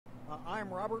I'm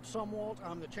Robert Sumwalt.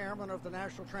 I'm the chairman of the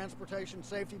National Transportation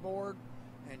Safety Board,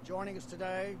 and joining us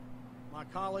today, my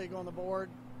colleague on the board,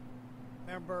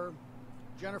 member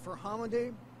Jennifer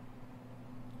Homendy,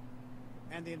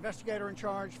 and the investigator in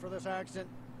charge for this accident,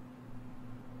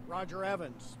 Roger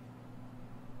Evans.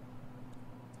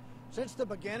 Since the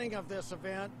beginning of this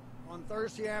event on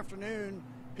Thursday afternoon,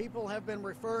 people have been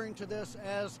referring to this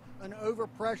as an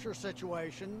overpressure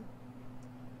situation,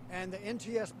 and the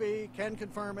NTSB can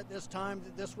confirm at this time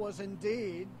that this was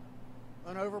indeed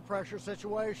an overpressure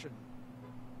situation.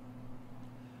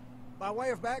 By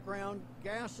way of background,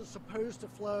 gas is supposed to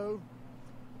flow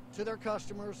to their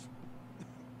customers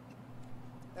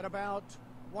at about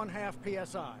 1/2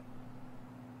 psi.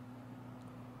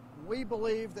 We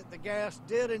believe that the gas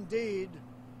did indeed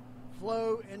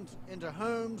flow into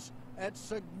homes at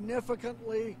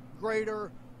significantly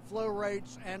greater flow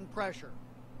rates and pressure.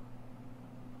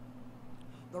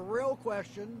 The real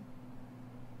question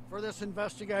for this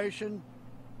investigation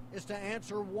is to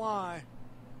answer why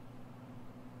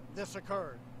this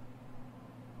occurred.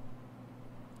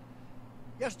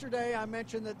 Yesterday, I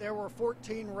mentioned that there were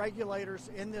 14 regulators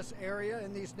in this area,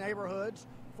 in these neighborhoods.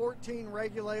 14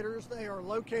 regulators. They are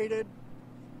located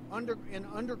in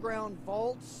underground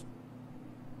vaults.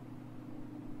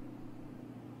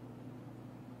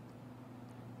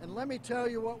 And let me tell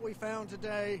you what we found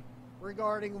today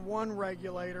regarding one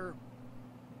regulator,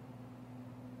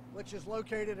 which is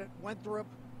located at Winthrop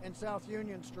and South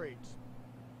Union Streets.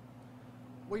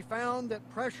 We found that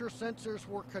pressure sensors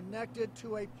were connected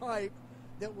to a pipe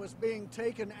that was being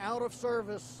taken out of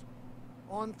service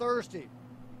on Thursday.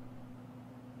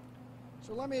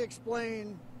 So let me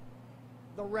explain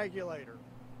the regulator.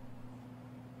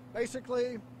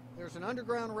 Basically, there's an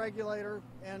underground regulator,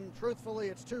 and truthfully,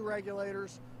 it's two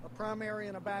regulators, a primary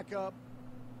and a backup.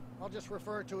 I'll just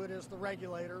refer to it as the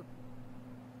regulator.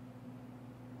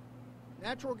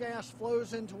 Natural gas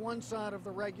flows into one side of the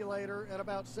regulator at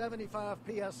about 75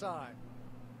 psi.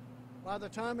 By the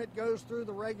time it goes through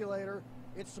the regulator,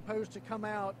 it's supposed to come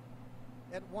out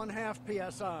at 1/2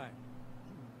 psi.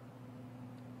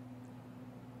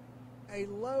 A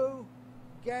low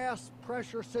gas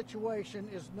pressure situation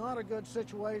is not a good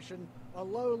situation. A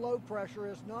low pressure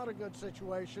is not a good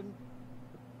situation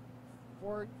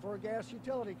for a gas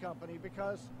utility company,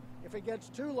 because if it gets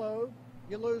too low,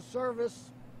 you lose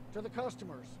service to the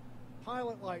customers.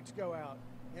 Pilot lights go out,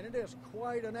 and it is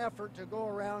quite an effort to go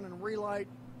around and relight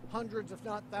hundreds, if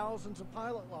not thousands, of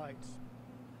pilot lights.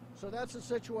 So that's a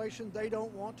situation they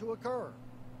don't want to occur.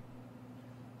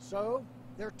 So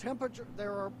there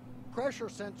are pressure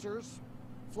sensors,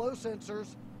 flow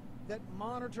sensors, that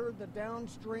monitor the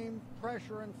downstream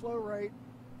pressure and flow rate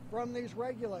from these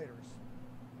regulators.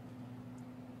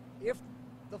 If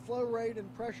the flow rate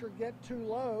and pressure get too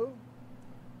low,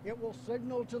 it will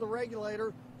signal to the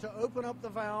regulator to open up the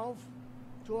valve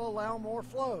to allow more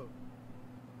flow.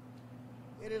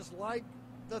 It is like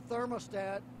the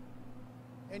thermostat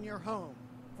in your home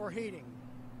for heating.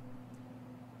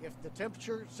 If the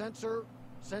temperature sensor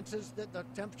senses that the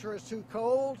temperature is too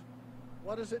cold,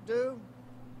 what does it do?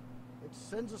 It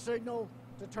sends a signal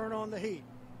to turn on the heat.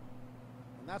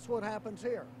 And that's what happens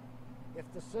here.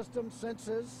 If the system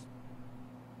senses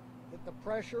that the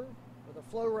pressure or the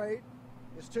flow rate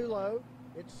is too low,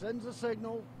 it sends a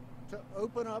signal to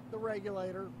open up the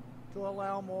regulator to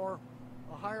allow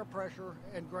a higher pressure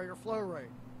and greater flow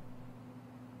rate.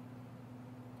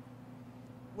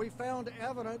 We found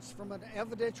evidence from an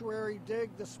evidentiary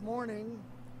dig this morning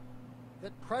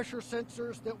that pressure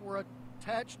sensors that were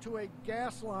attached to a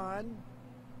gas line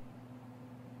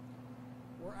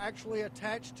were actually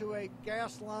attached to a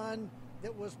gas line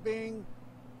that was being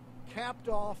capped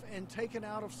off and taken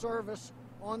out of service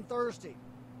on Thursday.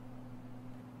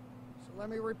 So let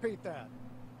me repeat that.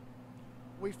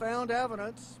 We found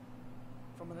evidence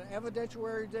from an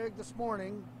evidentiary dig this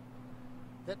morning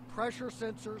that pressure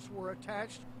sensors were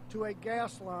attached to a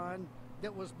gas line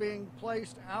that was being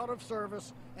placed out of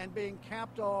service and being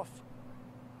capped off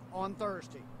on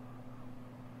Thursday.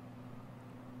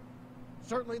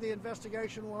 Certainly the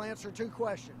investigation will answer two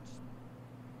questions.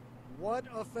 What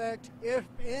effect, if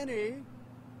any,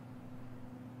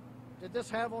 did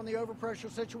this have on the overpressure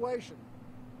situation?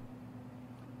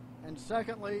 And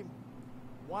secondly,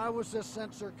 why was this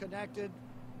sensor connected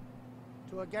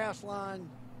to a gas line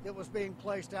that was being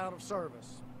placed out of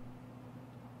service?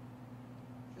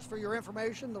 Just for your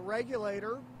information, the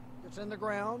regulator that's in the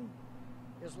ground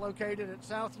is located at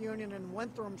South Union and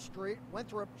Winthrop Street.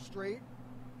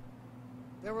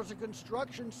 There was a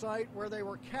construction site where they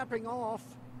were capping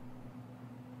off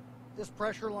this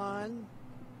pressure line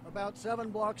about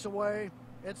 7 blocks away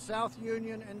at South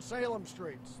Union and Salem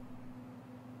Streets.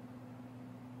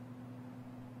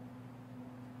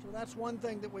 So that's one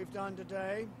thing that we've done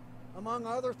today. Among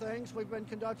other things, we've been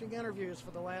conducting interviews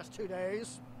for the last 2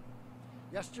 days.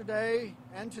 Yesterday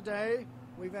and today,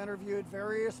 we've interviewed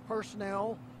various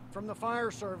personnel from the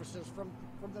fire services from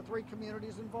the 3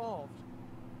 communities involved.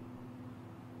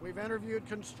 We've interviewed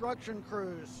construction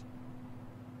crews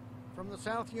from the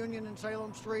South Union and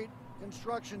Salem Street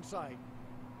construction site.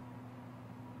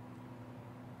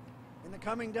 In the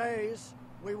coming days,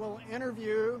 we will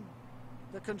interview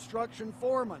the construction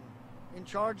foreman in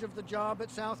charge of the job at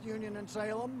South Union and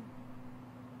Salem.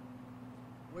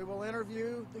 We will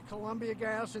interview the Columbia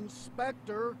Gas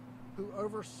inspector who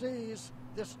oversees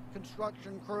this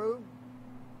construction crew.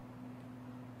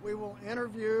 We will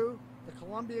interview the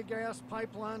Columbia Gas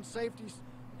Pipeline Safety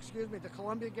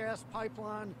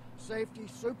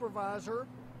Supervisor.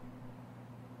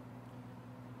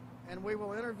 And we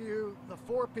will interview the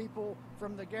 4 people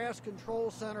from the Gas Control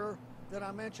Center that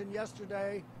I mentioned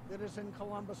yesterday that is in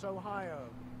Columbus, Ohio.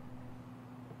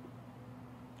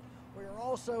 We are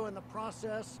also in the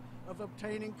process of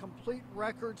obtaining complete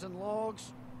records and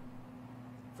logs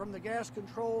from the Gas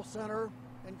Control Center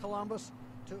in Columbus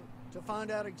to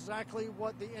find out exactly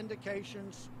what the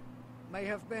indications may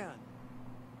have been.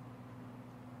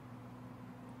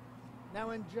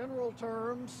 Now, in general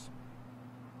terms,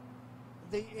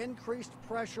 the increased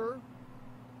pressure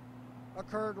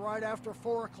occurred right after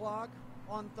 4 o'clock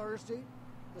on Thursday.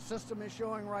 The system is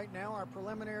showing right now, our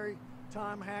preliminary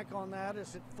time hack on that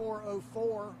is at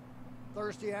 4:04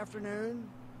 Thursday afternoon,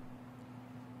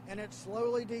 and it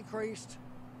slowly decreased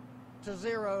to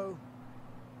 0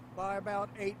 by about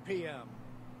 8 p.m.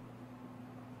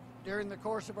 During the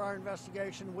course of our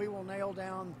investigation, we will nail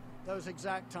down those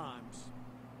exact times.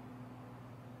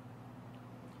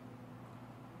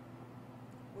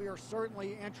 We are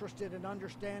certainly interested in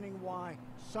understanding why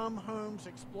some homes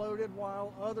exploded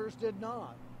while others did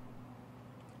not.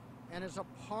 And as a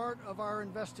part of our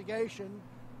investigation,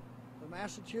 the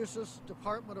Massachusetts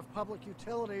Department of Public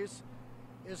Utilities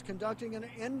is conducting an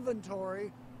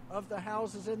inventory of the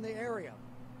houses in the area.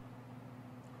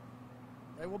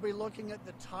 They will be looking at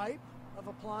the type of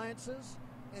appliances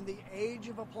and the age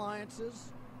of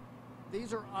appliances.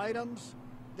 These are items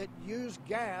that use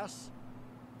gas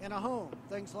in a home,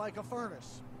 things like a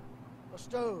furnace, a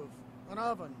stove, an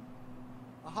oven,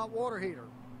 a hot water heater.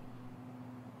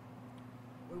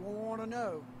 We will want to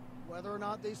know whether or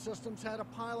not these systems had a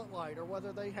pilot light or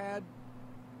whether they had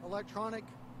electronic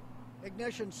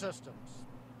ignition systems.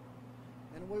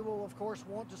 And we will, of course,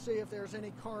 want to see if there's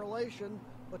any correlation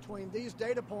between these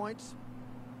data points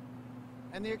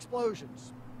and the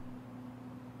explosions.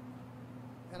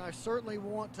 And I certainly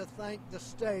want to thank the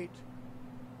state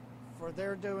for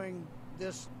their doing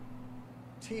this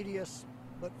tedious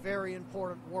but very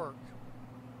important work.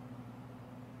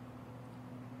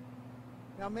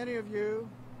 Now, many of you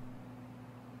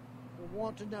will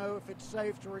want to know if it's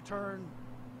safe to return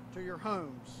to your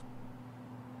homes.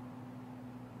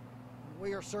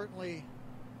 We are certainly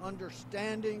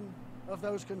understanding of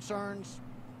those concerns,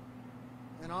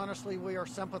 and honestly, we are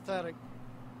sympathetic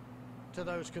to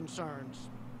those concerns.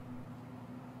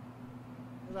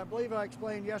 As I believe I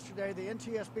explained yesterday, the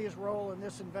NTSB's role in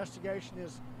this investigation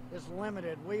is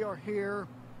limited. We are here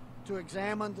to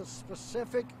examine the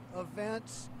specific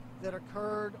events that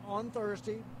occurred on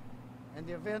Thursday and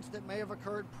the events that may have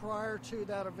occurred prior to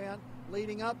that event,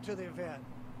 leading up to the event.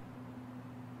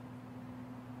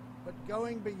 But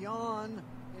going beyond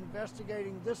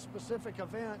investigating this specific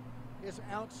event is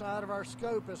outside of our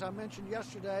scope. As I mentioned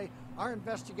yesterday, our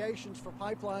investigations for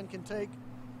pipeline can take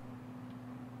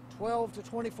 12 to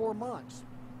 24 months,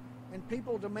 and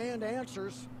people demand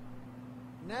answers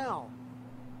now.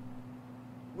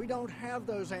 We don't have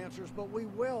those answers, but we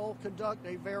will conduct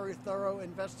a very thorough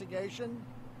investigation.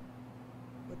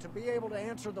 But to be able to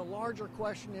answer the larger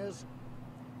question is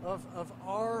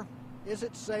is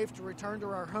it safe to return to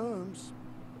our homes?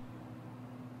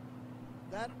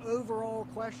 That overall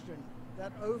question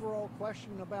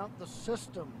about the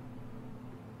system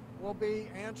will be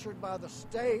answered by the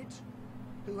state,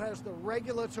 who has the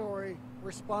regulatory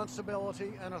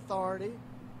responsibility and authority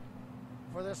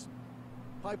for this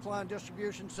pipeline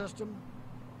distribution system,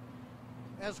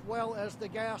 as well as the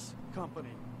gas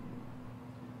company.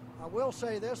 I will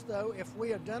say this, though, if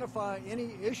we identify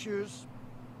any issues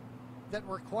that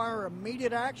require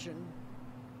immediate action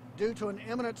due to an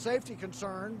imminent safety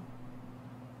concern,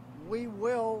 we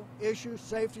will issue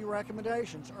safety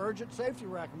recommendations, urgent safety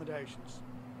recommendations.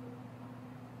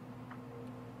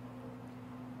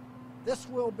 This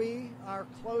will be our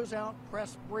closeout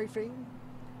press briefing.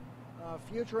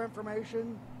 Future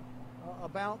information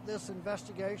about this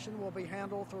investigation will be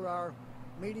handled through our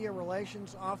Media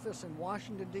Relations Office in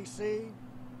Washington, D.C.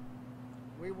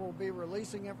 We will be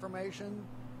releasing information.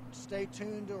 Stay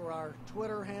tuned to our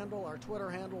Twitter handle. Our Twitter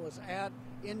handle is at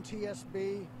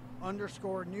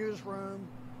NTSB_newsroom,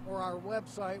 or our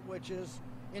website, which is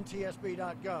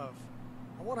ntsb.gov.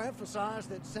 I want to emphasize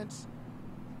that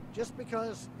just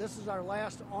because this is our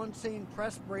last on-scene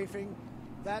press briefing,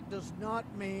 that does not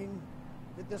mean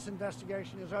that this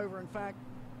investigation is over. In fact,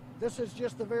 this is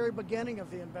just the very beginning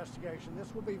of the investigation.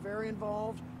 This will be very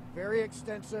involved, very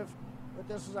extensive, but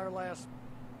this is our last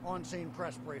on-scene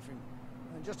press briefing.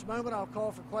 In just a moment, I'll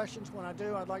call for questions. When I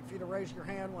do, I'd like for you to raise your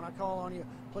hand. When I call on you,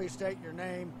 please state your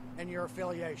name and your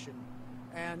affiliation.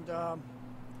 And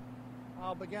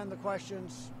I'll begin the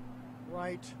questions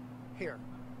right here.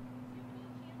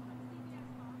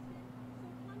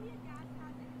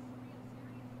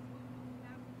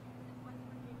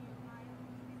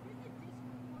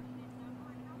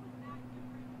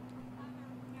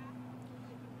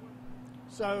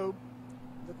 So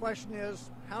the question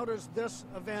is, how does this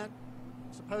event,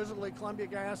 supposedly Columbia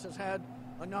Gas has had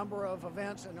a number of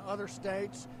events in other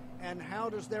states, and how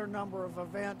does their number of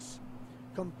events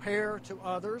compare to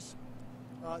others?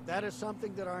 That is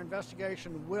something that our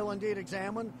investigation will indeed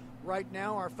examine. Right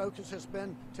now, our focus has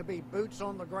been to be boots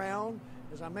on the ground.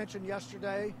 As I mentioned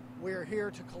yesterday, we are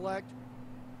here to collect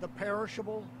the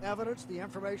perishable evidence, the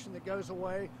information that goes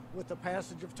away with the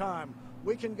passage of time.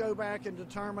 We can go back and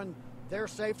determine their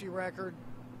safety record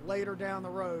later down the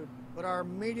road, but our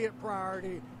immediate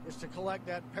priority is to collect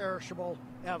that perishable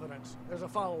evidence. There's a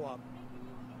follow-up.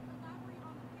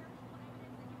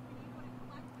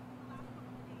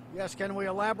 Yes, can we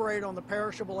elaborate on the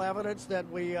perishable evidence that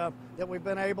we've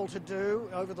been able to do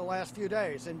over the last few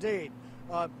days? Indeed,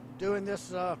 doing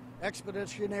this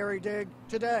expeditionary dig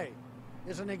today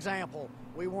is an example.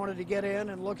 We wanted to get in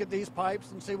and look at these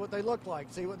pipes and see what they look like,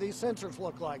 see what these sensors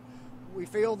look like. We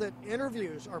feel that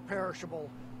interviews are perishable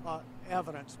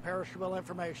evidence, perishable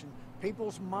information.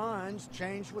 People's minds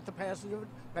change with the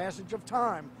passage of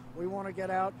time. We want to get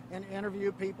out and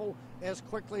interview people as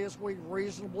quickly as we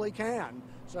reasonably can.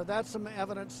 So that's some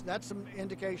evidence, that's some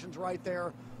indications right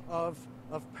there of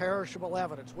perishable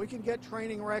evidence. We can get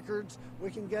training records, we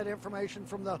can get information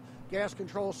from the Gas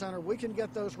Control Center, we can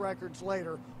get those records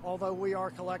later, although we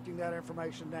are collecting that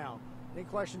information now. Any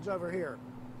questions over here?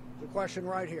 The question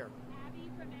right here.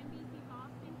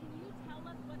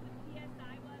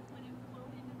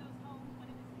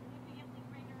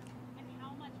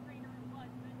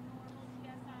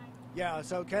 Yeah,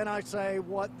 so can I say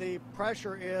what the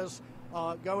pressure is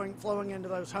flowing into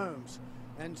those homes?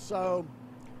 And so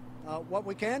what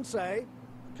we can say,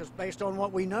 because based on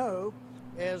what we know,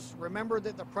 is remember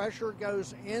that the pressure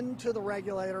goes into the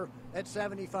regulator at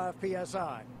 75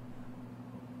 psi.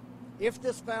 If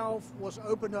this valve was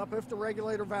opened up, if the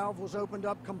regulator valve was opened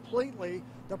up completely,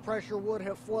 the pressure would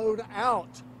have flowed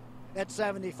out at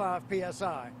 75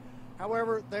 psi.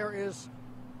 However, there is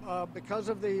because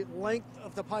of the length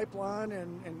of the pipeline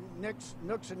and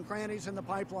nooks and crannies in the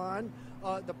pipeline,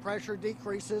 the pressure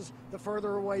decreases the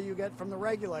further away you get from the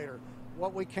regulator.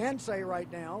 What we can say right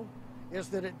now is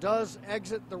that it does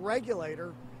exit the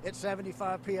regulator at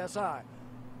 75 psi.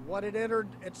 What it entered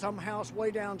at some house way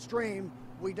downstream,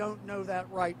 we don't know that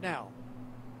right now.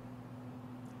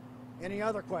 Any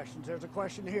other questions? There's a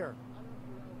question here.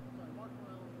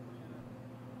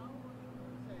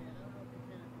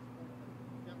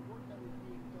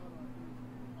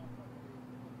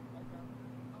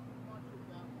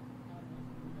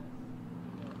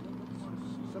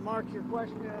 Mark, your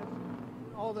question is,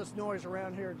 all this noise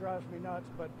around here drives me nuts,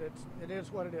 but it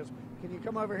is what it is. Can you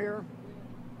come over here?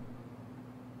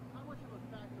 How much of a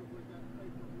factor would that play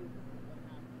for you?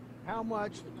 How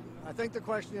much, I think the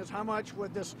question is, how much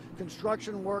would this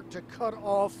construction work to cap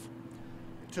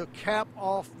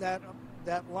off that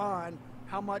line,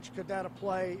 how much could that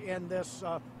play in this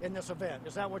event?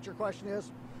 Is that what your question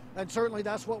is? And certainly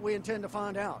that's what we intend to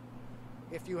find out.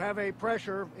 If you have a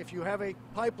pressure, if you have a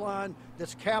pipeline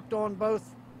that's capped on both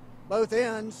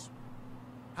ends,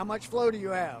 how much flow do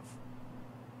you have?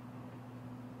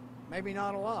 Maybe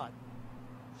not a lot.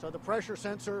 So the pressure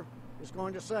sensor is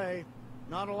going to say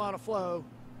not a lot of flow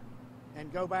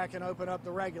and go back and open up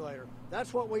the regulator.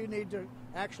 That's what we need to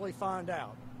actually find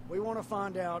out. We want to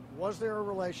find out, was there a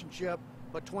relationship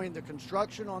between the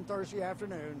construction on Thursday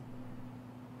afternoon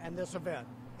and this event?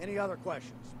 Any other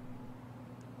questions?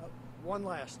 One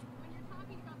last. When you're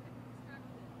talking about the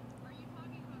construction, are you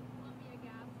talking about Columbia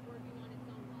Gas working on its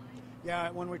own line?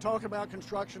 Yeah, when we talk about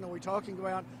construction, are we talking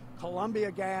about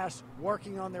Columbia Gas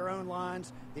working on their own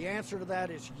lines The answer to that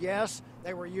is yes.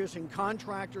 They were using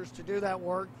contractors to do that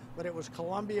work, but it was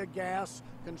Columbia Gas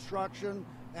Construction,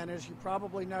 and as you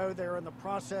probably know, they're in the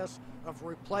process of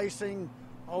replacing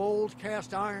old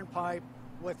cast iron pipe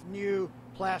with new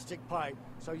plastic pipe.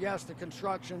 So yes, the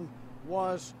construction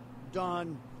was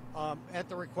done at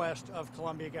the request of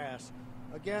Columbia Gas.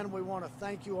 Again, we want to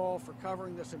thank you all for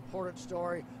covering this important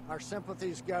story. Our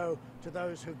sympathies go to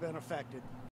those who've been affected.